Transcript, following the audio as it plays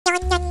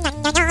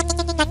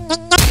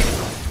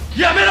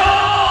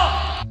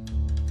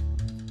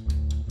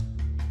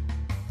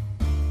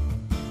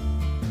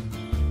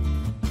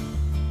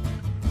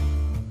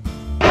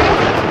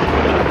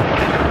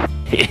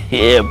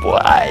Yeah, boy.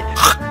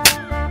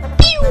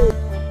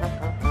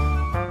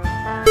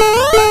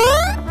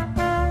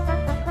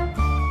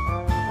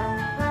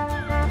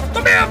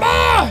 Come here,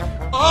 boy!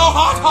 Oh,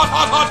 hot, hot,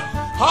 hot, hot!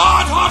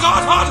 Hot, hot,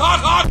 hot, hot,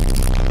 hot, hot!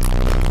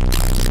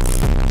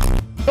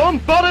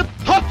 Somebody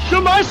touch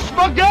my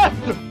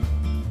spaghetti!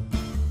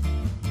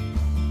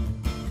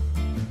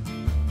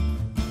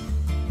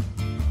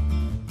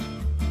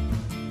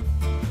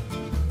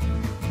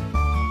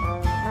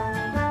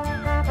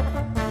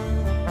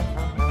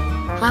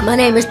 Hi, my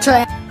name is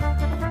Trey.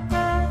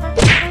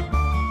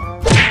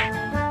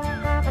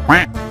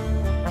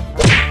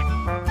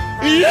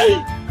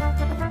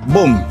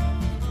 Boom.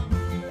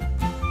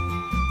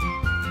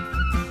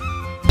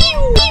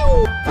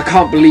 I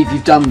can't believe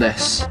you've done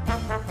this.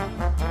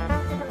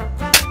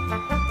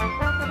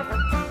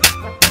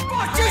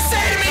 What you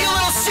say to me, you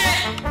little shit?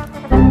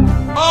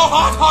 Oh,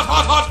 hot, hot,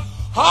 hot, hot!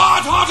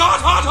 Hot, hot,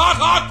 hot, hot, hot,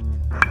 hot!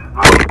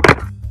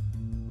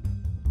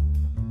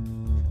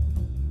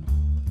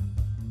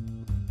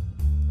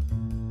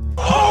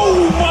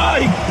 Oh my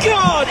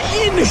god!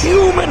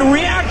 Inhuman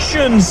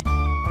reactions!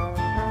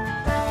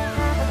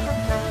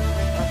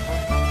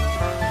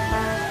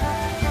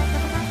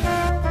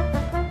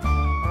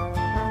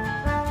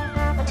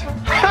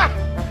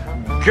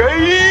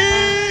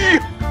 Gay!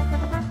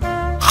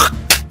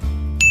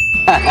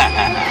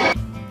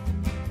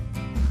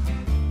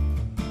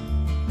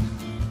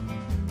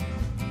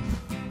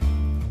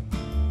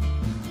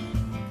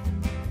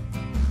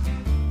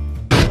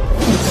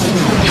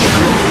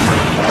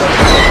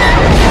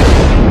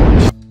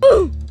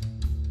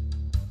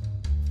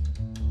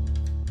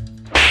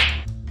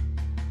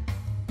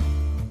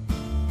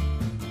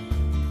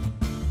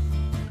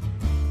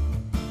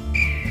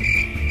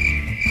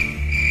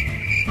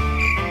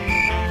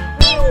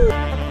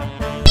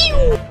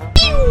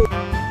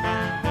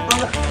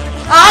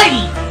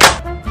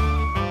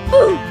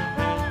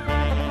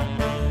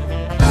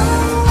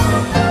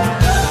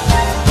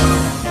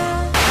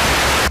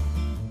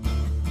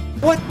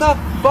 What the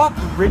fuck,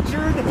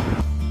 Richard?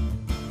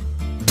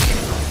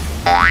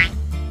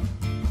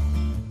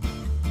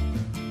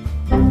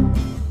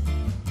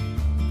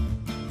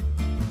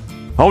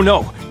 Oh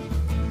no!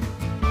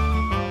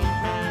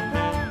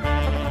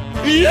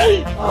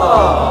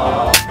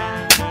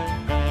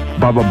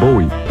 Baba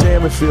Booey.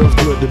 Damn, it feels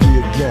good to be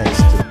a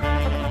gangster.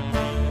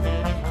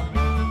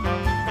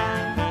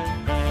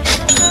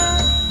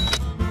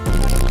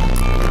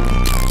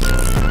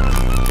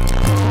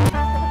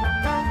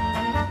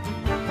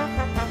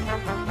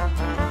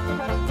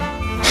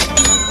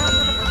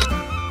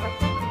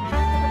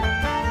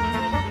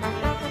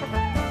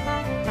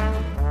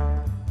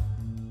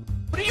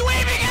 What are you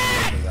aiming at?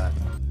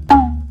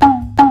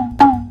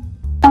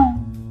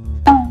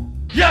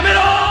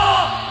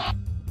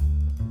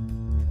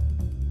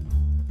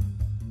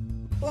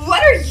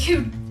 What are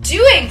you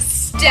doing,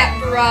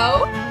 step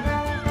bro?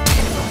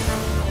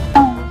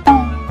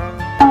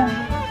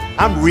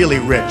 I'm really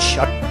rich.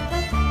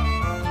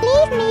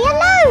 Leave me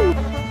alone!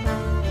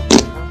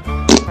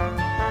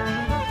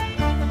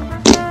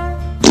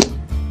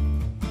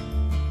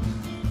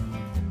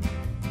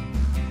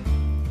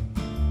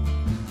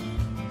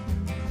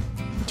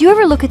 Do you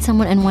ever look at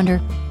someone and wonder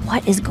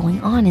what is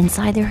going on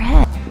inside their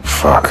head?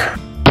 Fuck.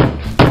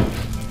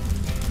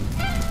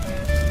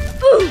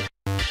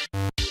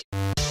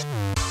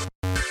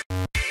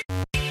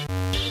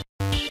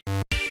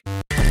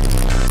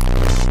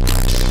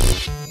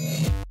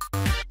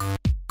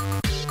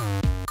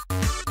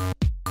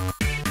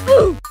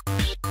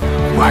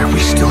 Why are we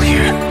still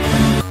here?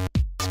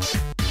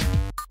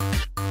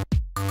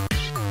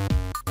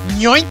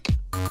 Yoink!